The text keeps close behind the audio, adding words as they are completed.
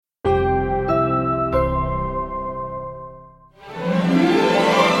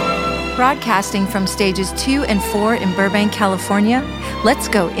Broadcasting from stages 2 and 4 in Burbank, California, let's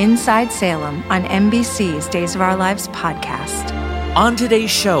go inside Salem on NBC's Days of Our Lives podcast. On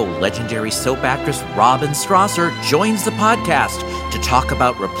today's show, legendary soap actress Robin Strasser joins the podcast to talk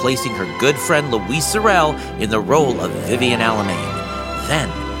about replacing her good friend Louise Sorel in the role of Vivian Alamain. Then,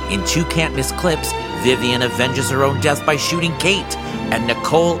 in two can't-miss clips, Vivian avenges her own death by shooting Kate, and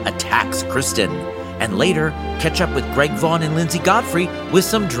Nicole attacks Kristen. And later, catch up with Greg Vaughn and Lindsay Godfrey with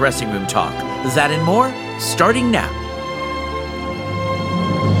some dressing room talk. That and more, starting now.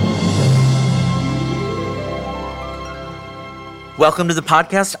 Welcome to the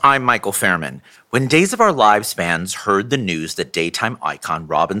podcast. I'm Michael Fairman. When Days of Our Lives fans heard the news that daytime icon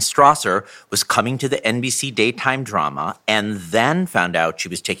Robin Strasser was coming to the NBC daytime drama and then found out she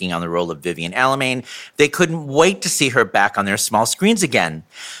was taking on the role of Vivian Alamain, they couldn't wait to see her back on their small screens again.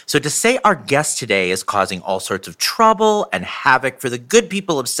 So to say our guest today is causing all sorts of trouble and havoc for the good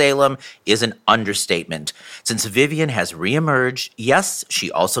people of Salem is an understatement. Since Vivian has reemerged, yes, she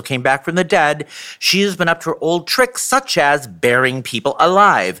also came back from the dead, she has been up to her old tricks such as burying people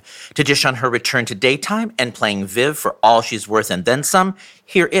alive. To dish on her return to daytime and playing Viv for all she's worth and then some,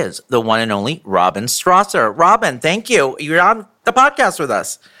 here is the one and only Robin Strasser. Robin, thank you. You're on the podcast with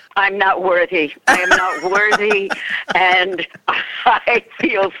us. I'm not worthy. I am not worthy, and I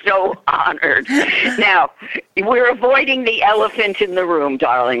feel so honored. Now, we're avoiding the elephant in the room,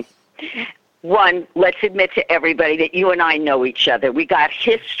 darling. One, let's admit to everybody that you and I know each other. We got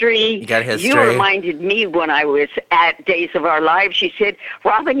history. You got history. You reminded me when I was at Days of Our Lives, you said,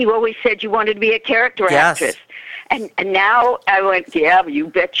 Robin, you always said you wanted to be a character actress. And now I went, yeah, you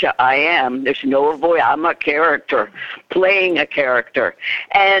betcha I am. There's no avoid. I'm a character, playing a character.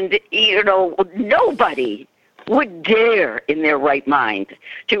 And, you know, nobody would dare in their right mind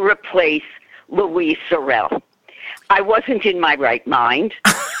to replace Louise Sorel. I wasn't in my right mind.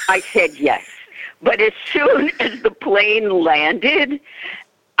 I said yes. But as soon as the plane landed,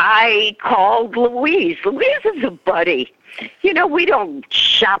 I called Louise. Louise is a buddy. You know, we don't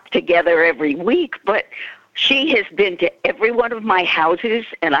shop together every week, but she has been to every one of my houses,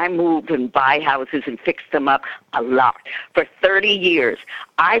 and I move and buy houses and fix them up a lot. For 30 years,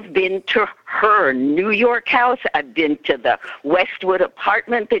 I've been to her New York house. I've been to the Westwood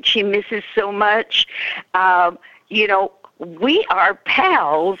apartment that she misses so much. You know, we are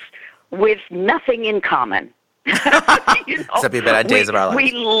pals with nothing in common. You know, except you've been on Days of Our Lives.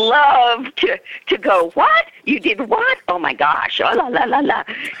 We love to go, what? You did what? Oh, my gosh. Oh, la, la, la, la.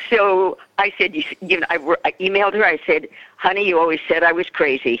 So I said, I emailed her. I said, honey, you always said I was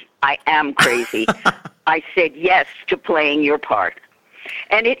crazy. I am crazy. I said yes to playing your part.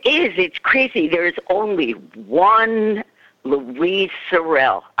 And it's crazy. There's only one Louise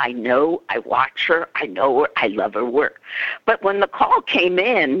Sorel. I know, I watch her, I know her, I love her work. But when the call came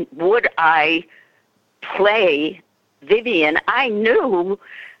in, would I play Vivian, I knew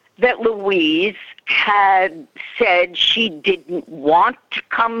that Louise had said she didn't want to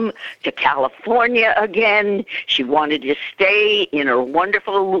come to California again. She wanted to stay in her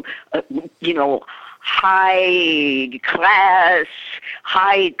wonderful, high class,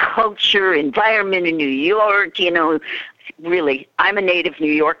 high culture environment in New York, you know. Really, I'm a native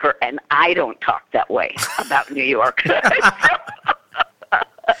New Yorker, and I don't talk that way about New York.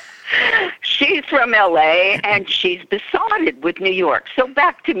 She's from L.A., and she's besotted with New York. So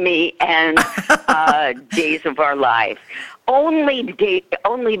back to me and Days of Our Lives. Only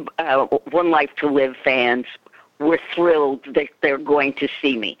One Life to Live fans were thrilled that they're going to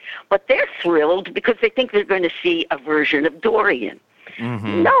see me. But they're thrilled because they think they're going to see a version of Dorian.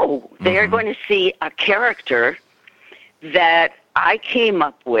 Mm-hmm. No, they're going to see a character that I came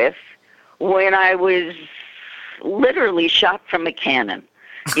up with when I was literally shot from a cannon.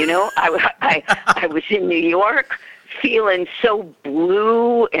 You know, I was in New York feeling so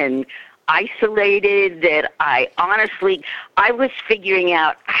blue and isolated that I was figuring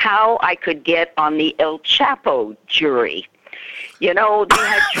out how I could get on the El Chapo jury. You know, they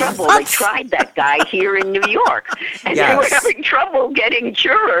had trouble. They tried that guy here in New York. And They were having trouble getting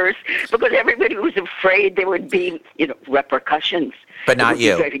jurors because everybody was afraid there would be, repercussions. But not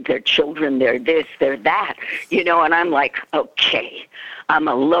you. Their children, they're this, they're that. You know, and I'm like, okay, I'm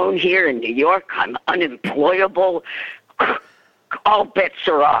alone here in New York. I'm unemployable. All bets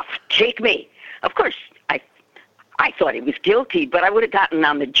are off. Take me. Of course, I thought he was guilty, but I would have gotten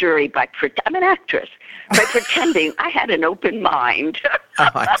on the jury I'm an actress, by pretending I had an open mind. Oh,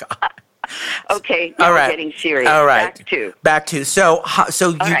 my God. Okay, now all we're right. getting serious. All right. Back to. So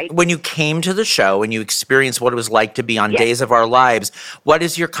right. when you came to the show and you experienced what it was like to be on Yes. Days of Our Lives, what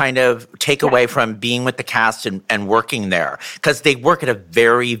is your kind of takeaway from being with the cast and working there? Because they work at a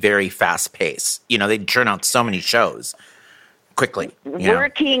very, very fast pace. You know, they churn out so many shows quickly.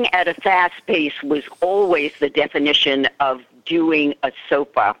 Working at a fast pace was always the definition of doing a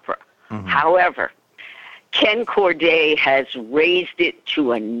soap opera. Mm-hmm. However, Ken Corday has raised it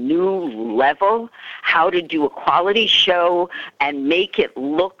to a new level, how to do a quality show and make it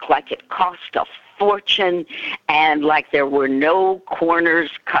look like it cost a fortune and like there were no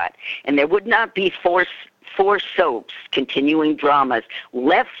corners cut. And there would not be four soaps, continuing dramas,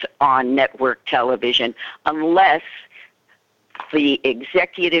 left on network television unless the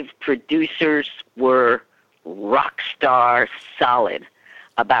executive producers were rock star solid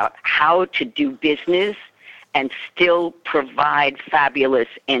about how to do business and still provide fabulous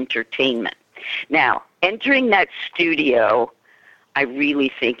entertainment. Now, entering that studio, I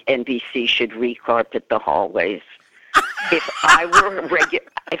really think NBC should recarpet the hallways. If I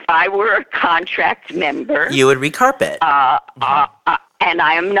were a contract member, you would recarpet. And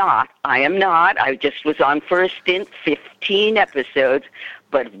I am not. I just was on for a stint, 15 episodes.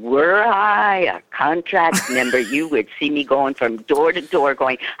 But were I a contract member, you would see me going from door to door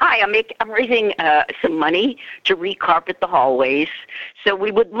going, hi, I'm raising some money to recarpet the hallways. So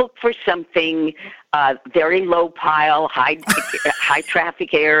we would look for something very low pile, high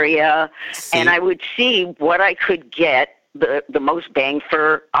traffic area, and I would see what I could get the most bang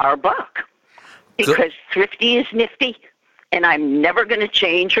for our buck. Because thrifty is nifty, and I'm never going to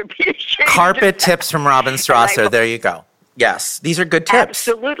change or be ashamed. Carpet tips from Robin Strasser. There you go. Yes, these are good tips.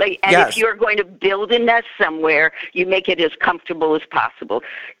 Absolutely. And if you're going to build a nest somewhere, you make it as comfortable as possible.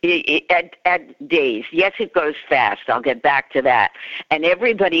 At Days, yes, it goes fast. I'll get back to that. And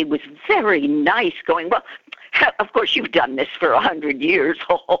everybody was very nice going, well, of course you've done this for 100 years.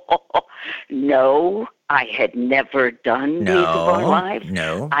 No, I had never done Days of Our Lives.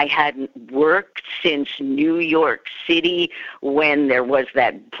 No. I hadn't worked since New York City when there was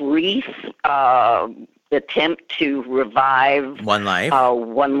that brief attempt to revive One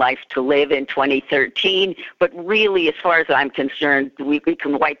Life to Live in 2013. But really, as far as I'm concerned, we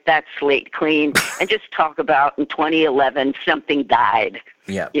can wipe that slate clean and just talk about in 2011 something died.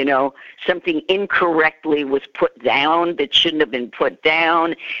 Yeah. You know, something incorrectly was put down that shouldn't have been put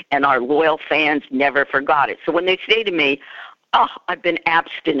down, and our loyal fans never forgot it. So when they say to me, I've been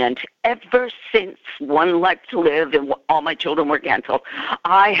abstinent ever since One Life to Live and all my children were canceled,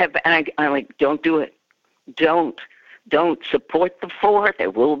 I'm like, don't do it. Don't support the four. There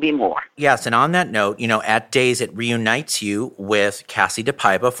will be more. Yes, and on that note, you know, at Days, it reunites you with Cassie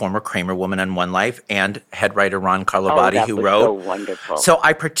DePaiva, former Kramer woman on One Life, and head writer Ron Carlivati, who wrote. So wonderful. So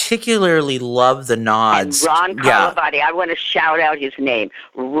I particularly love the nods. And Ron Carlivati, I want to shout out his name,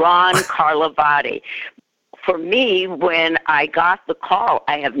 Ron Carlivati. For me, when I got the call,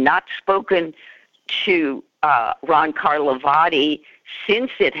 I have not spoken to Ron Carlivati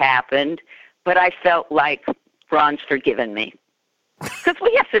since it happened, but I felt like Ron's forgiven me. Because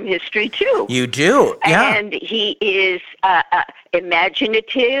we have some history, too. You do, yeah. And he is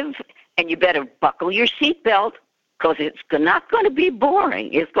imaginative, and you better buckle your seatbelt because it's not going to be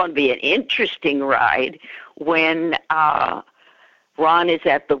boring. It's going to be an interesting ride when Ron is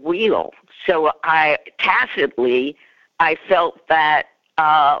at the wheel. So I felt that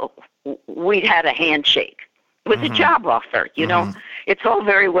we'd had a handshake. It was a job offer, you know. It's all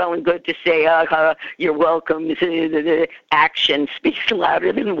very well and good to say, you're welcome. Action speaks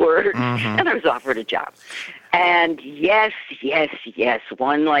louder than words. And I was offered a job. And yes,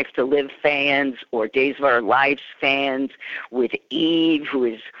 One Life to Live fans or Days of Our Lives fans with Eve, who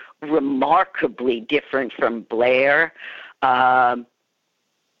is remarkably different from Blair. My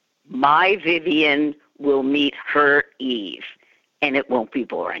Vivian will meet her Eve, and it won't be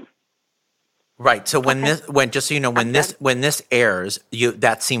boring. Right. So when this airs,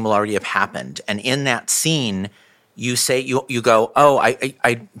 that scene will already have happened, and in that scene, you say you go,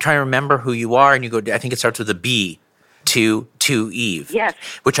 I try to remember who you are, and you go, I think it starts with a B, to Eve. Yes.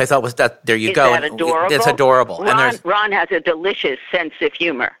 Which I thought was that. There you Is go. That adorable? It's adorable. Ron has a delicious sense of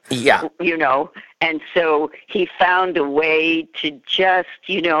humor. Yeah. You know, and so he found a way to just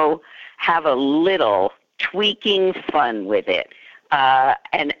have a little tweaking fun with it.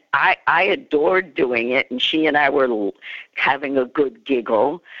 And I adored doing it, and she and I were having a good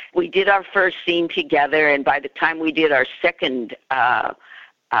giggle. We did our first scene together, and by the time we did our second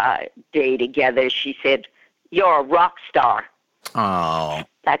day together, she said, "You're a rock star." Oh.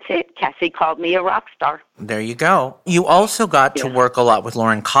 That's it. Cassie called me a rock star. There you go. You also got to work a lot with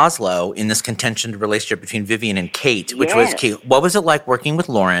Lauren Koslow in this contention relationship between Vivian and Kate, which was key. What was it like working with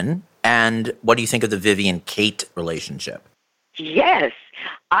Lauren, and what do you think of the Vivian-Kate relationship? Yes.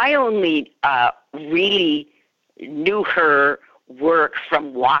 I only really knew her work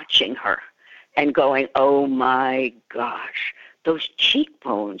from watching her and going, oh, my gosh, those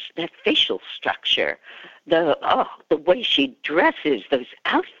cheekbones, that facial structure, the way she dresses, those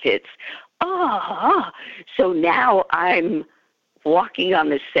outfits. So now I'm walking on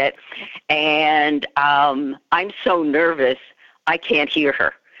the set, and I'm so nervous I can't hear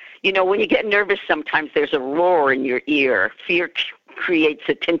her. You know, when you get nervous, sometimes there's a roar in your ear. Fear creates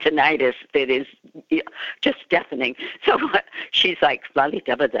a tinnitus that is just deafening. So she's like,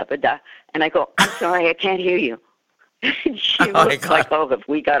 da-ba-da-ba-da. And I go, I'm sorry, I can't hear you. She looks like, have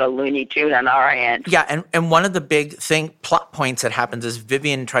we got a Looney Tune on our end? Yeah, and one of the big plot points that happens is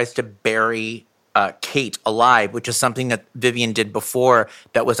Vivian tries to bury Kate alive, which is something that Vivian did before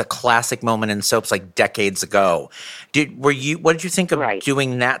that was a classic moment in soaps like decades ago. What did you think of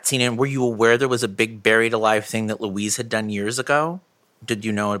doing that scene, and were you aware there was a big buried alive thing that Louise had done years ago? Did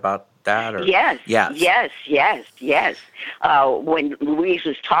you know about that? Or? Yes. When Louise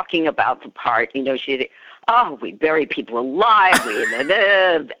was talking about the part, you know, she said, we bury people alive.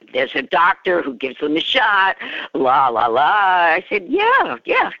 There's a doctor who gives them a shot. La, la, la. I said, yeah,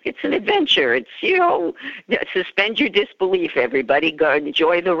 it's an adventure. It's, you know, suspend your disbelief, everybody. Go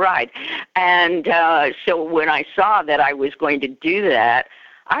enjoy the ride. And so when I saw that I was going to do that,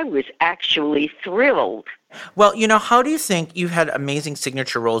 I was actually thrilled. Well, you know, how do you think you've had amazing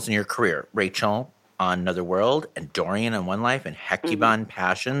signature roles in your career? Rachel on Another World, and Dorian on One Life, and Hecuba on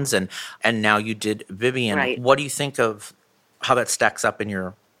Passions, and now you did Vivian. Right. What do you think of how that stacks up in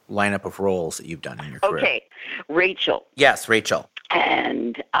your lineup of roles that you've done in your career? Okay, Rachel. Yes, Rachel.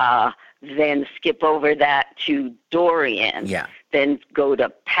 And then skip over that to Dorian. Yeah. Then go to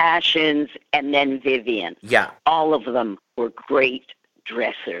Passions, and then Vivian. Yeah. All of them were great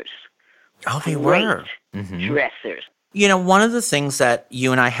dressers. Oh, they were. Dressers. You know, one of the things that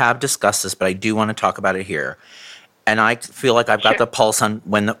you and I have discussed this, but I do want to talk about it here, and I feel like I've got the pulse on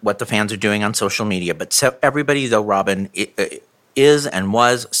what the fans are doing on social media. But so everybody, though, Robin, is and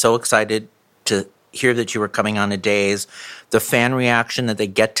was so excited to hear that you were coming on a Days. The fan reaction that they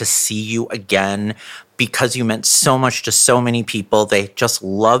get to see you again because you meant so much to so many people. They just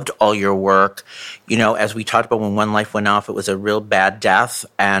loved all your work. You know, as we talked about when One Life went off, it was a real bad death,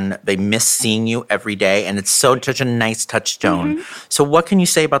 and they miss seeing you every day, and it's such a nice touchstone. So what can you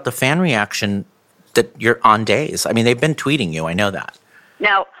say about the fan reaction that you're on Days? I mean, they've been tweeting you. I know that.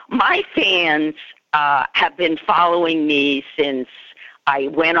 Now, my fans have been following me since I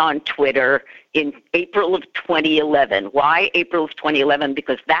went on Twitter in April of 2011. Why April of 2011?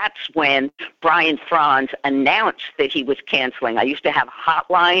 Because that's when Brian Franz announced that he was canceling. I used to have a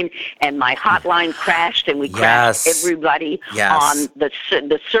hotline, and my hotline crashed, and we crashed everybody on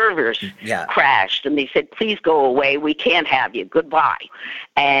the servers crashed. And they said, please go away. We can't have you. Goodbye.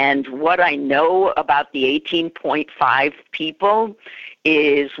 And what I know about the 18.5 people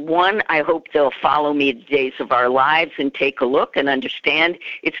is, one, I hope they'll follow me the Days of Our Lives and take a look and understand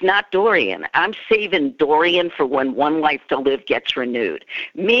it's not Dorian. I'm saving Dorian for when One Life to Live gets renewed.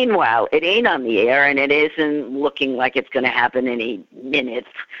 Meanwhile, it ain't on the air, and it isn't looking like it's going to happen any minute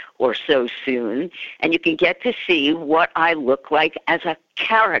or so soon. And you can get to see what I look like as a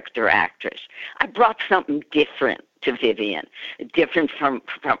character actress. I brought something different to Vivian, different from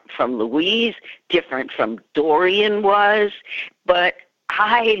Louise, different from Dorian was, but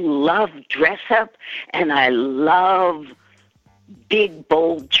I love dress up, and I love big,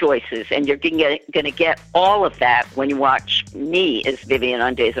 bold choices, and you're going to get all of that when you watch me as Vivian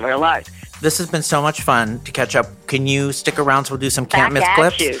on Days of Our Lives. This has been so much fun to catch up. Can you stick around so we'll do some Can't Miss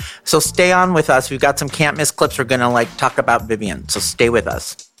clips? So stay on with us. We've got some Can't Miss clips. We're going to talk about Vivian, so stay with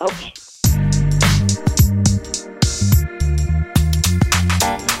us. Okay.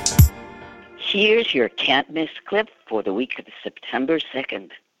 Here's your Can't Miss clip for the week of September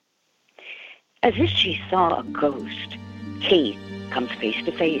 2nd. As if she saw a ghost, Kate comes face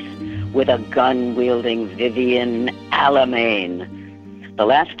to face with a gun-wielding Vivian Alamain. The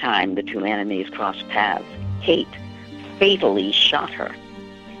last time the two enemies crossed paths, Kate fatally shot her.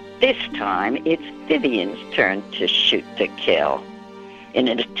 This time, it's Vivian's turn to shoot to kill. In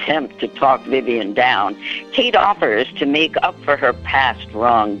an attempt to talk Vivian down, Kate offers to make up for her past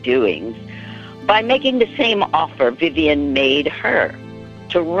wrongdoings by making the same offer Vivian made her,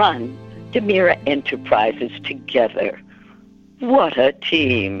 to run DiMera Enterprises together. What a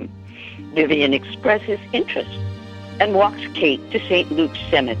team. Vivian expresses interest, and walks Kate to St. Luke's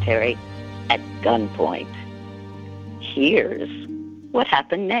Cemetery at gunpoint. Here's what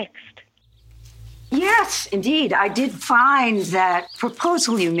happened next. Yes, indeed. I did find that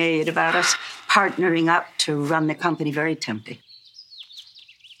proposal you made about us partnering up to run the company very tempting.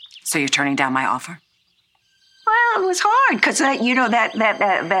 So you're turning down my offer? Well, it was hard because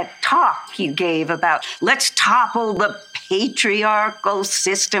that talk you gave about let's topple the patriarchal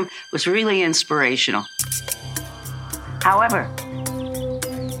system was really inspirational. However,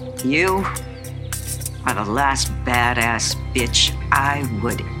 you are the last badass bitch I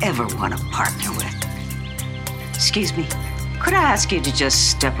would ever want to partner with. Excuse me, could I ask you to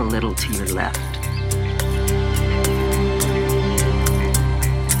just step a little to your left?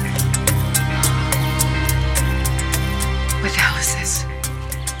 What the hell is this?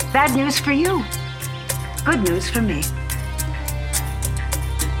 Bad news for you. Good news for me.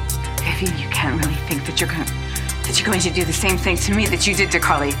 Vivian, you can't really think that you're going to do the same thing to me that you did to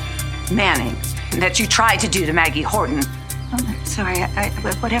Carly Manning, that you tried to do to Maggie Horton. Oh, sorry,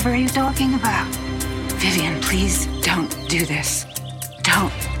 whatever are you talking about? Vivian, please don't do this.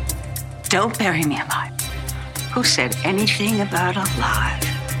 Don't bury me alive. Who said anything about alive?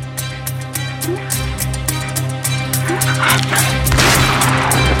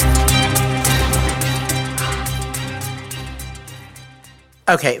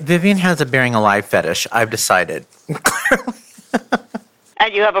 Okay, Vivian has a burying alive fetish. I've decided.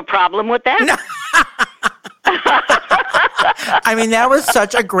 And you have a problem with that? No. I mean, that was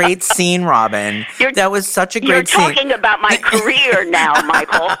such a great scene, Robin. That was such a great scene. You're talking about my career now,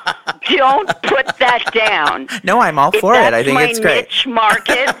 Michael. Don't put that down. No, I'm all for it. I think it's great. Niche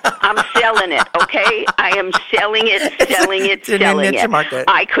market, I'm selling it, okay? I am selling it. Market.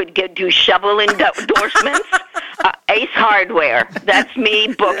 I could do shovel endorsements. Ace Hardware. That's me.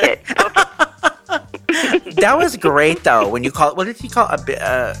 Book it. That was great, though, when you call it, what did you call a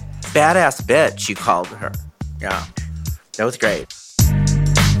badass bitch? You called her. Yeah. That was great.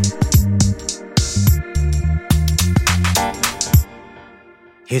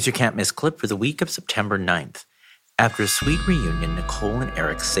 Here's your can't miss clip for the week of September 9th. After a sweet reunion, Nicole and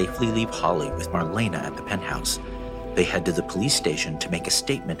Eric safely leave Holly with Marlena at the penthouse. They head to the police station to make a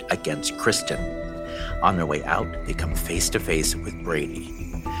statement against Kristen. On their way out, they come face to face with Brady.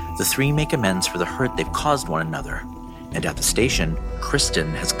 The three make amends for the hurt they've caused one another. And at the station,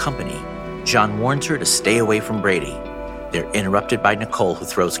 Kristen has company. John warns her to stay away from Brady. They're interrupted by Nicole, who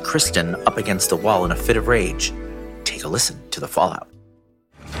throws Kristen up against the wall in a fit of rage. Take a listen to the fallout.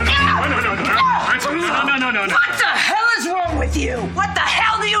 No. What the hell is wrong with you? What the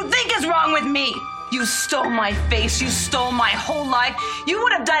hell do you think is wrong with me? You stole my face. You stole my whole life. You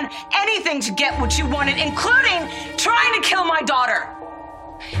would have done anything to get what you wanted, including trying to kill my daughter.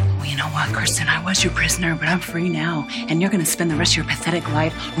 Well, you know what, Kirsten? I was your prisoner, but I'm free now. And you're going to spend the rest of your pathetic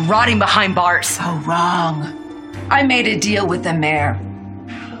life rotting behind bars. Oh, wrong. I made a deal with the mayor.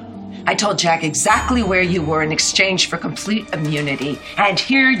 I told Jack exactly where you were in exchange for complete immunity. And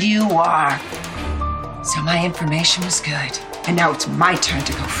here you are. So my information was good. And now it's my turn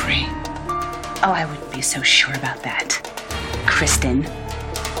to go free. Oh, I wouldn't be so sure about that, Kristen.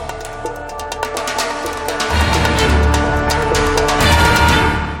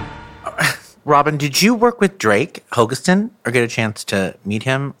 Robin, did you work with Drake Hogestyn or get a chance to meet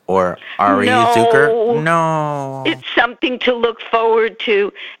him, or Ari Zucker? No. It's something to look forward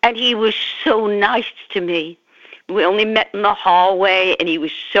to, and he was so nice to me. We only met in the hallway, and he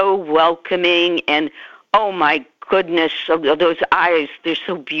was so welcoming, and oh my goodness, those eyes, they're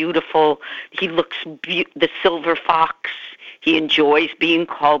so beautiful. He looks the silver fox. He enjoys being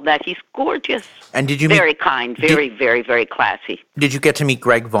called that. He's gorgeous. And did you very kind, very, very, very classy. Did you get to meet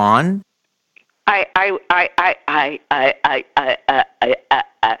Greg Vaughn?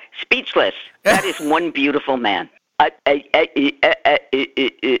 Speechless. That is one beautiful man.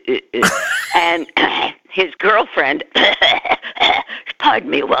 And his girlfriend, pardon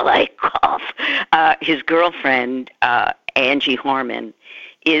me while I cough, his girlfriend, Angie Harmon,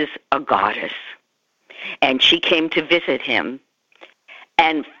 is a goddess. And she came to visit him.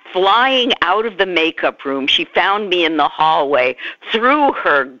 And flying out of the makeup room, she found me in the hallway, threw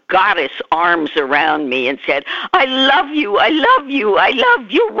her goddess arms around me and said, I love you, I love you, I love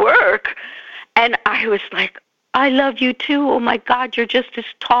your work. And I was like, I love you too. Oh my God, you're just as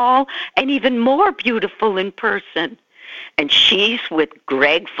tall and even more beautiful in person. And she's with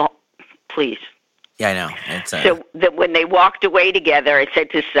Greg Vaughn. Please. Yeah, I know. So that when they walked away together, I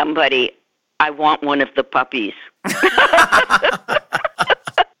said to somebody, I want one of the puppies.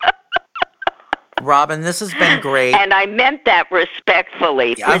 Robin, this has been great. And I meant that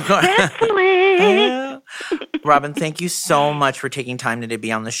respectfully. Yeah, respectfully. Robin, thank you so much for taking time today to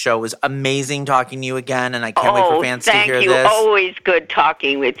be on the show. It was amazing talking to you again, and I can't wait for fans to hear thank you. this. Always good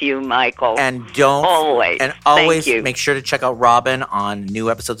talking with you, Michael. And always make sure to check out Robin on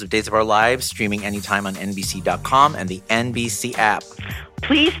new episodes of Days of Our Lives, streaming anytime on NBC.com and the NBC app.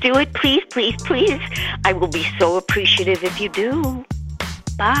 Please do it. Please, please, please. I will be so appreciative if you do.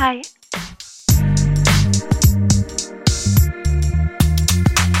 Bye.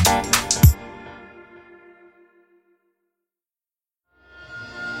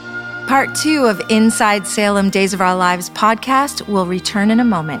 Part 2 of Inside Salem Days of Our Lives podcast will return in a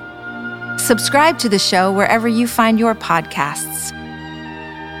moment. Subscribe to the show wherever you find your podcasts.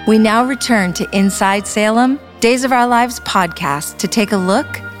 We now return to Inside Salem Days of Our Lives podcast to take a look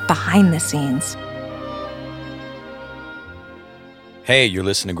behind the scenes. Hey, you're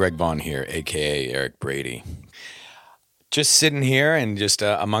listening to Greg Vaughn here, a.k.a. Eric Brady. Just sitting here and just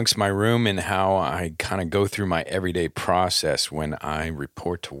amongst my room and how I kind of go through my everyday process when I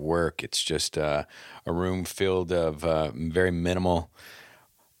report to work. It's just a room filled of very minimal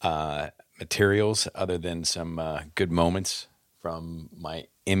materials other than some good moments from my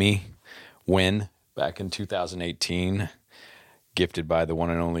Emmy win back in 2018, gifted by the one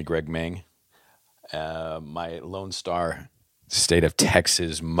and only Greg Meng. My Lone Star State of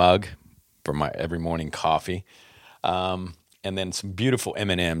Texas mug for my every morning coffee. And then some beautiful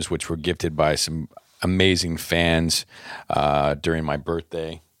M&Ms, which were gifted by some amazing fans during my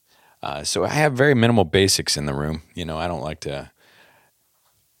birthday. So I have very minimal basics in the room. You know, I don't like to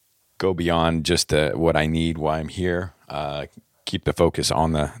go beyond just what I need while I'm here. Keep the focus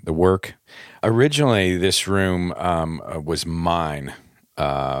on the work. Originally, this room was mine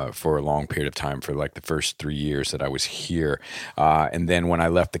for a long period of time, for like the first 3 years that I was here. And then when I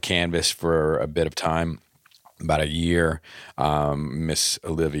left the canvas for a bit of time, about a year, Miss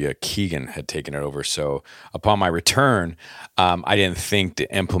Olivia Keegan had taken it over. So upon my return, I didn't think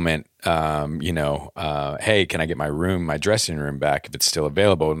to implement, hey, can I get my dressing room back if it's still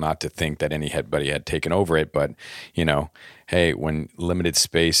available? Not to think that anybody had taken over it, but, hey, when limited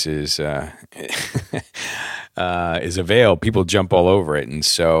space is available, people jump all over it. And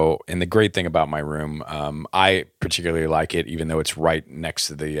the great thing about my room, I particularly like it, even though it's right next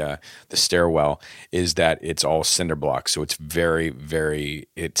to the stairwell, is that it's all cinder blocks. So it's very, very,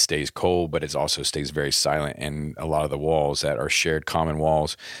 it stays cold, but it also stays very silent. And a lot of the walls that are shared, common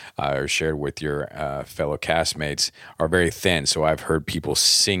walls, or shared with your fellow castmates, are very thin. So I've heard people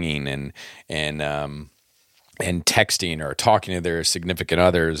singing and texting or talking to their significant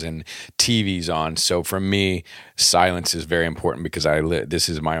others, and TV's on. So for me, silence is very important, because this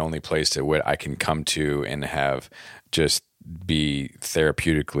is my only place to what I can come to and have just be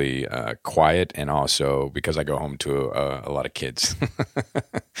therapeutically quiet, and also because I go home to a lot of kids.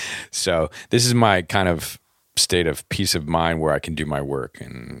 So this is my kind of state of peace of mind where I can do my work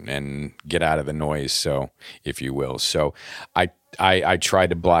and get out of the noise, so if you will. So I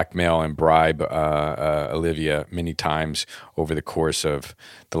tried to blackmail and bribe Olivia many times over the course of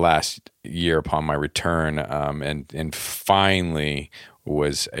the last year upon my return, and finally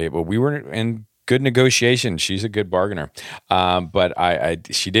was able. We were in good negotiation. She's a good bargainer, but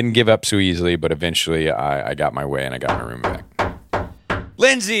she didn't give up so easily. But eventually, I got my way and I got my room back.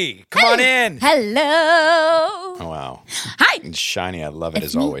 Lindsay, come on in. Hello. Oh, wow. Hi. It's shiny. I love it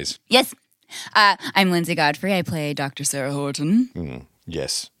as always. Yes. I'm Lindsay Godfrey. I play Dr. Sarah Horton.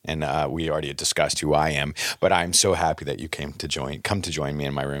 Yes, and we already discussed who I am, but I'm so happy that you come to join me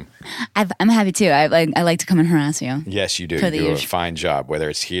in my room. I'm happy too. I like to come and harass you. Yes, you do. You do a fine job, whether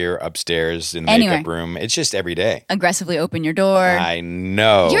it's here, upstairs, in the makeup room. It's just every day. Aggressively open your door. I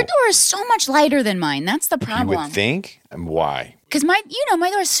know. Your door is so much lighter than mine. That's the problem. You would think? Why? Because my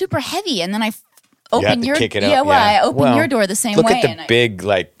door is super heavy, and then I open your kick it up. Yeah, I open your door the same way. Look at the big,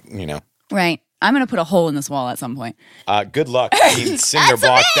 Right. I'm going to put a hole in this wall at some point. Good luck. Cinder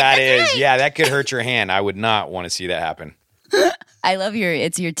block, that is. Yeah, that could hurt your hand. I would not want to see that happen. I love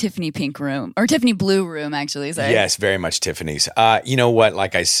it's your Tiffany pink room, or Tiffany blue room, actually. Sorry. Yes, very much Tiffany's. You know what?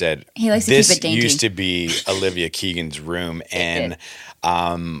 Like I said, he likes to keep it dainty. This used to be Olivia Keegan's room, and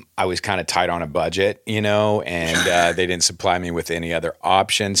I was kind of tight on a budget, and they didn't supply me with any other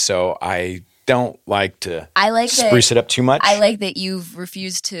options, so I don't like to spruce it up too much. I like that you've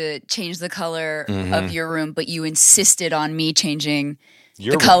refused to change the color of your room, but you insisted on me changing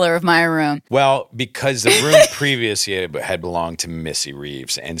the color of my room. Well, because the room previously had belonged to Missy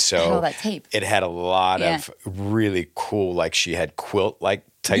Reeves. And so all that tape. It had a lot of really cool, like she had quilt-like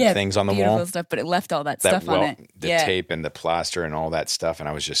type things on the wall. Beautiful stuff, but it left all that stuff on it. The tape and the plaster and all that stuff. And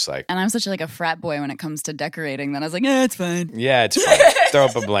I was just like... And I'm such like a frat boy when it comes to decorating that I was like, it's fine. Yeah, it's fine. Throw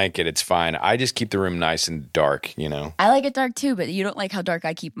up a blanket. It's fine. I just keep the room nice and dark, you know? I like it dark too, but you don't like how dark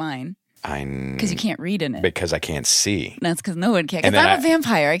I keep mine. Because you can't read in it. Because I can't see. That's because no one can. Because I'm a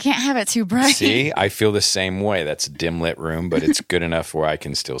vampire. I can't have it too bright. See? I feel the same way. That's a dim lit room, but it's good enough where I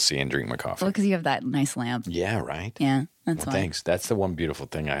can still see and drink my coffee. Well, because you have that nice lamp. Yeah, right? Yeah, that's why. Thanks. That's the one beautiful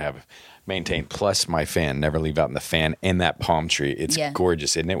thing I have maintained. Plus my fan. Never leave out in the fan and that palm tree. It's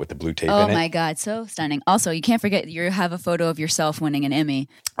gorgeous, isn't it? With the blue tape in it. Oh my God. So stunning. Also, you can't forget you have a photo of yourself winning an Emmy.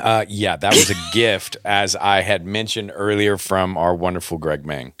 Yeah, that was a gift, as I had mentioned earlier, from our wonderful Greg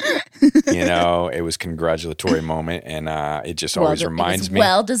Meng. You know, it was a congratulatory moment, and it just always reminds me.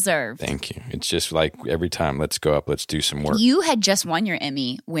 Well deserved. Thank you. It's just like every time, let's go up, let's do some work. You had just won your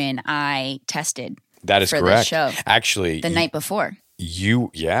Emmy when I tested. That is for correct. The show. Actually, the night before.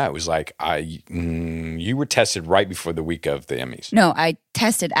 It was like you were tested right before the week of the Emmys. No, I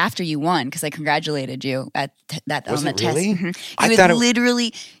tested after you won because I congratulated you at that was on it the really? test. Mm-hmm. I thought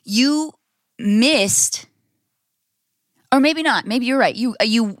literally you missed, or maybe not. Maybe you're right.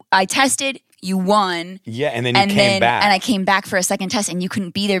 I tested. You won. Yeah, and then you came back, and I came back for a second test, and you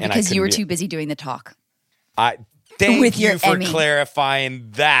couldn't be there because you were too busy doing the talk. Thank you for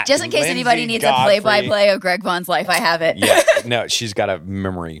clarifying that. Just in case anybody needs a play-by-play of Greg Vaughn's life, I have it. Yeah, no, she's got a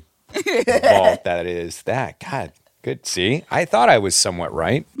memory vault that is that. God, good. See, I thought I was somewhat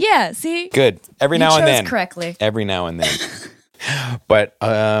right. Yeah, see? Good. Every now and then. Correctly. Every now and then. But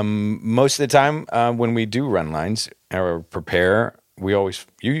most of the time when we do run lines or prepare, you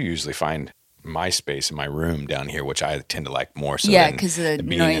usually find my space in my room down here, which I tend to like more so than because of the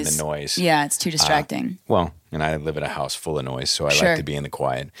being noise. in the noise. Yeah, it's too distracting. And I live in a house full of noise, so I like to be in the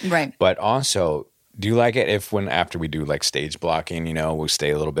quiet. Right. But also, do you like it after we do like stage blocking, we'll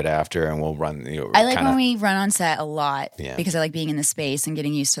stay a little bit after and we'll run, I like when we run on set a lot because I like being in the space and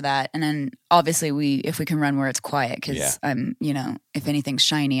getting used to that. And then obviously if we can run where it's quiet because I'm, if anything's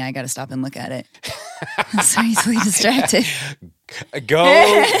shiny, I got to stop and look at it. I'm so easily distracted. Go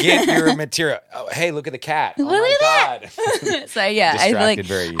get your material. Oh, hey, look at the cat. Oh my God. So yeah, I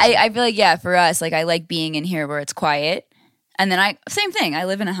feel like for us, like I like being in here where it's quiet. And then same thing. I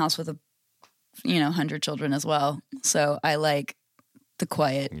live in a house with 100 children as well. So I like the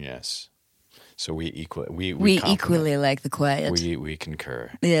quiet. Yes. So we equally like the quiet. We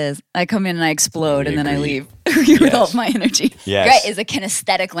concur. Yes. I come in and I explode and then I leave with all of my energy. Yes. Greg is a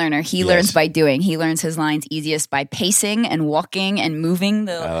kinesthetic learner. He learns by doing. He learns his lines easiest by pacing and walking and moving.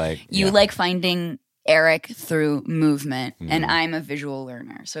 You like finding Eric through movement, and I'm a visual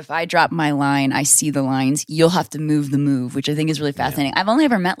learner. So if I drop my line, I see the lines. You'll have to move the move, which I think is really fascinating. I've only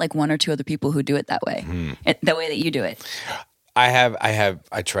ever met like one or two other people who do it that way, the way that you do it.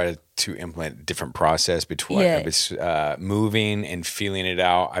 I try to implement a different process between it's moving and feeling it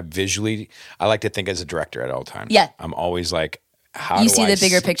out. I like to think as a director at all times. Yeah. I'm always like, you see the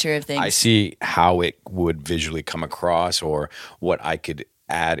bigger picture of things. I see how it would visually come across or what I could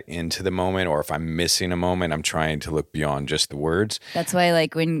add into the moment, or if I'm missing a moment, I'm trying to look beyond just the words. That's why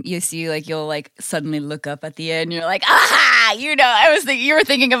like when you see you'll like suddenly look up at the end, you're like, aha, I was thinking you were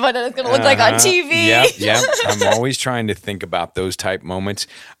thinking of what it's going to look like on TV. Yeah. I'm always trying to think about those type moments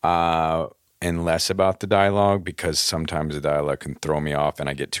and less about the dialogue, because sometimes the dialogue can throw me off and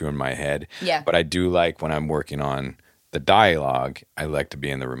I get too in my head. Yeah. But I do like when I'm working on the dialogue, I like to be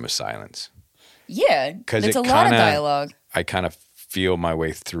in the room of silence. Yeah, because it's a lot of dialogue. I kind of feel my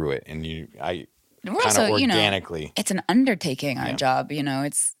way through it, and I kind of organically. It's an undertaking. Our job,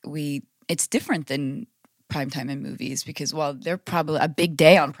 it's different than primetime in movies, because while they're probably a big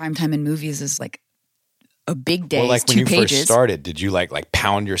day on primetime in movies is like a big day. Well, like when you pages. first started, did you like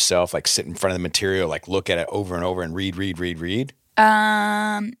pound yourself, like sit in front of the material, like look at it over and over and read?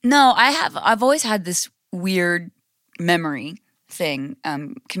 No, I've always had this weird memory thing.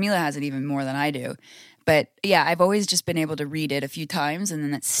 Camila has it even more than I do. But yeah, I've always just been able to read it a few times, and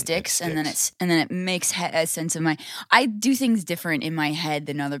then it sticks, and then it makes a sense of I do things different in my head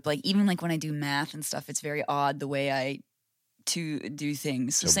than other, like even like when I do math and stuff, it's very odd the way I to do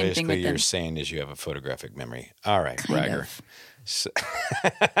things. So same thing with you're saying is you have a photographic memory. All right, kind bragger. Of.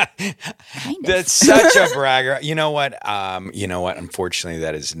 That's such a bragger. You know what? Unfortunately,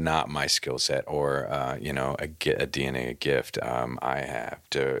 that is not my skill set, or a DNA gift. I have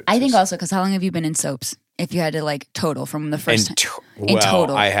to. I think also because how long have you been in soaps? If you had to like total from the first in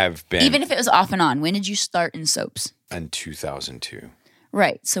total, I have been. Even if it was off and on. When did you start in soaps? In 2002.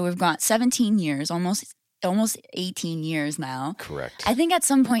 Right. So we've got 17 years, almost 18 years now. Correct. I think at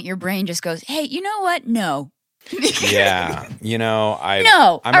some point your brain just goes, hey, you know what? No. Yeah. I'm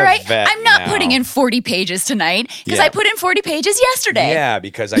all right. a vet I'm not now. putting in 40 pages tonight because Yeah. I put in 40 pages yesterday. Yeah,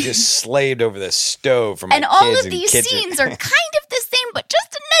 because I just slaved over the stove for my And kids. all of and these kids scenes are kind of the same, but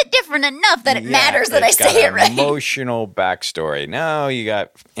just a bit different enough that it matters that I it's got say it an right. Emotional backstory. No, you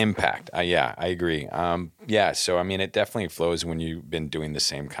got impact. Yeah, I agree. So I mean, it definitely flows when you've been doing the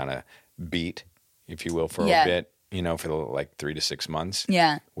same kind of beat, if you will, for a bit. For like 3 to 6 months.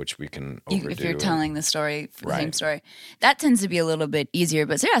 Yeah. Which we can overdo. If you're telling the story for the same Right. story. That tends to be a little bit easier.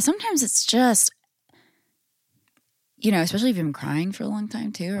 But yeah, sometimes it's just, especially if you've been crying for a long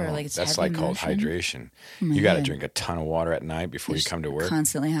time too, or like it's that's heavy like called emotion. hydration. Oh my You got to God. drink a ton of water at night before you come to work.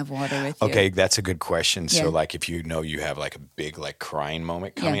 Constantly have water with you. Okay, that's a good question. Yeah. So, like, if you know you have like a big like crying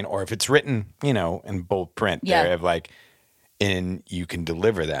moment coming, or if it's written, in bold print, there of like, and you can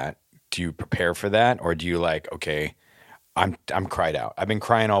deliver that. Do you prepare for that, or do you like, okay, I'm cried out. I've been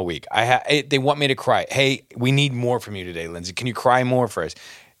crying all week. They want me to cry. Hey, we need more from you today, Lindsay. Can you cry more for us?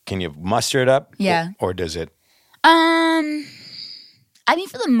 Can you muster it up? Yeah. Or does it? I mean,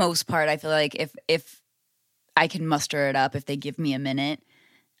 for the most part, I feel like if I can muster it up, if they give me a minute,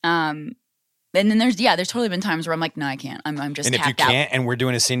 and then there's totally been times where I'm like, no, I can't. I'm just And if tapped you out. can't, and we're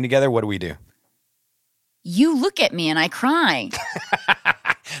doing a scene together, what do we do? You look at me and I cry.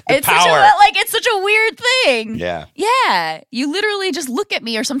 It's such a weird thing. Yeah. Yeah. You literally just look at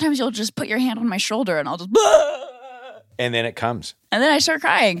me, or sometimes you'll just put your hand on my shoulder and I'll just, And then it comes. and then I start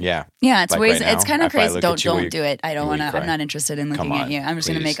crying. Yeah. Yeah. It's Like ways. right it's now, kind of if I crazy. look Don't at you, will you- do it. I don't will want you to. cry? I'm not interested in looking Come at on, you. I'm just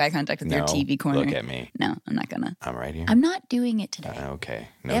going to please. make eye contact with your No, TV corner. look at me. No, I'm not gonna. I'm right here. I'm not doing it today. Okay.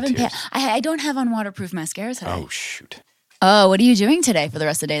 I No haven't. tears. I don't have on waterproof mascara today. Oh, shoot. Oh, what are you doing today for the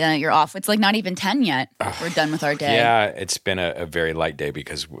rest of the day? Then you're off. It's like not even 10 yet. We're done with our day. Yeah, it's been a very light day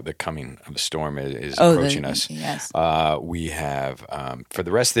because the coming of the storm is Oh, approaching us. Yes. We have, for the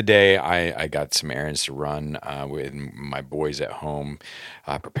rest of the day, I got some errands to run with my boys at home,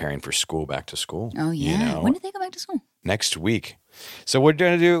 preparing for school, back to school. Oh, yeah. When did they go back to school? Next week. So we're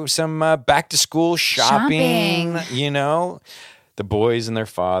going to do some back to school shopping. The boys and their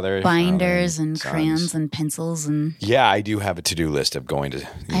father. Binders and sons. crayons and pencils and. Yeah, I do have a to-do list of going to,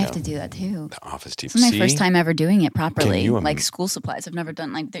 I have to do that too. the office to This is my see. first time ever doing it properly. Can you Like school supplies. I've never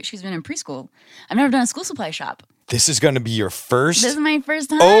done she's been in preschool. I've never done a school supply shop. This is going to be your first? This is my first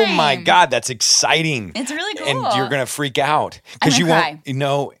time. Oh my God, that's exciting. It's really cool. And you're going to freak out. I'm Because you gonna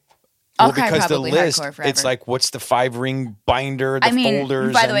won't, I'll cry because the probably list, hardcore forever. it's like, what's the 5-ring binder, the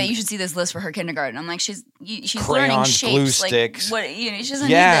folders. By the way, and- you should see this list for her kindergarten. I'm like, she's learning Crayons, shapes. glue like, sticks. What, she doesn't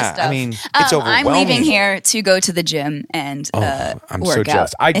Yeah, need this stuff. I mean, it's I'm leaving overwhelming. here to go to the gym and I'm work so out.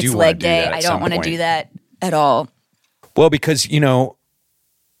 jealous. I do it's wanna leg do day. that at I some don't want to point. do that at all. Well, because,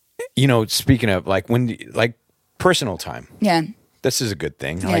 speaking of personal time. Yeah. This is a good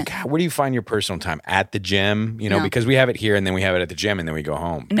thing. Yeah. Like, where do you find your personal time? At the gym? No. Because we have it here and then we have it at the gym and then we go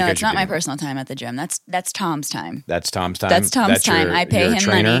home. No, Because it's you're not my getting- personal time at the gym. That's Tom's time. That's Tom's time? That's Tom's time. your- I pay your him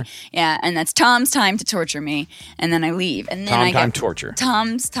trainer? money. Yeah, and that's Tom's time to torture me, and then I leave. And then I Time get torture.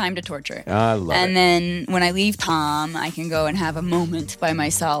 Tom's time to torture. I love and it. then when I leave Tom, I can go and have a moment by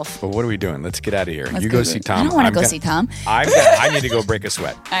myself. But what are we doing? Let's get out of here. Let's You go see Tom. I don't want to I'm go gonna- see Tom. I need to go break a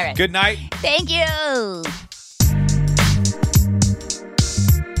sweat. All right. Good night. Thank you.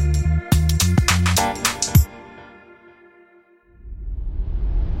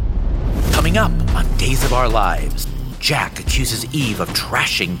 Coming up on Days of Our Lives, Jack accuses Eve of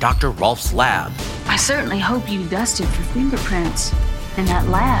trashing Dr. Rolf's lab. I certainly hope you dusted for fingerprints in that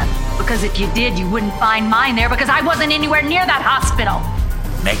lab. Because if you did, you wouldn't find mine there because I wasn't anywhere near that hospital.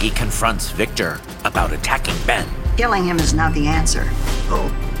 Maggie confronts Victor about attacking Ben. Killing him is not the answer. Oh,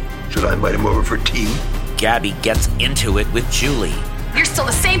 should I invite him over for tea? Gabby gets into it with Julie. You're still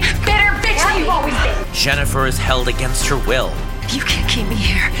the same bitter bitch that you've always been. Jennifer is held against her will. You can't keep me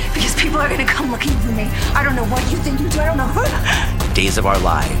here because people are going to come looking for me. I don't know what you think you do. I don't know who. Days of Our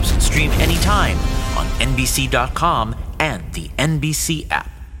Lives. Stream anytime on NBC.com and the NBC app.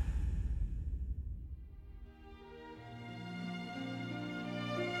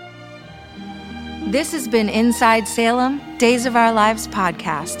 This has been Inside Salem, Days of Our Lives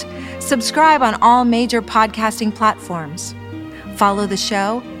podcast. Subscribe on all major podcasting platforms. Follow the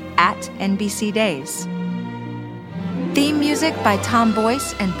show at NBC Days. Theme music by Tom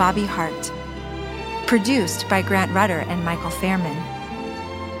Boyce and Bobby Hart. Produced by Grant Rutter and Michael Fairman.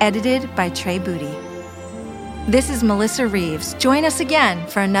 Edited by Trey Booty. This is Melissa Reeves. Join us again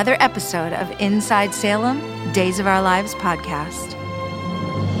for another episode of Inside Salem, Days of Our Lives podcast.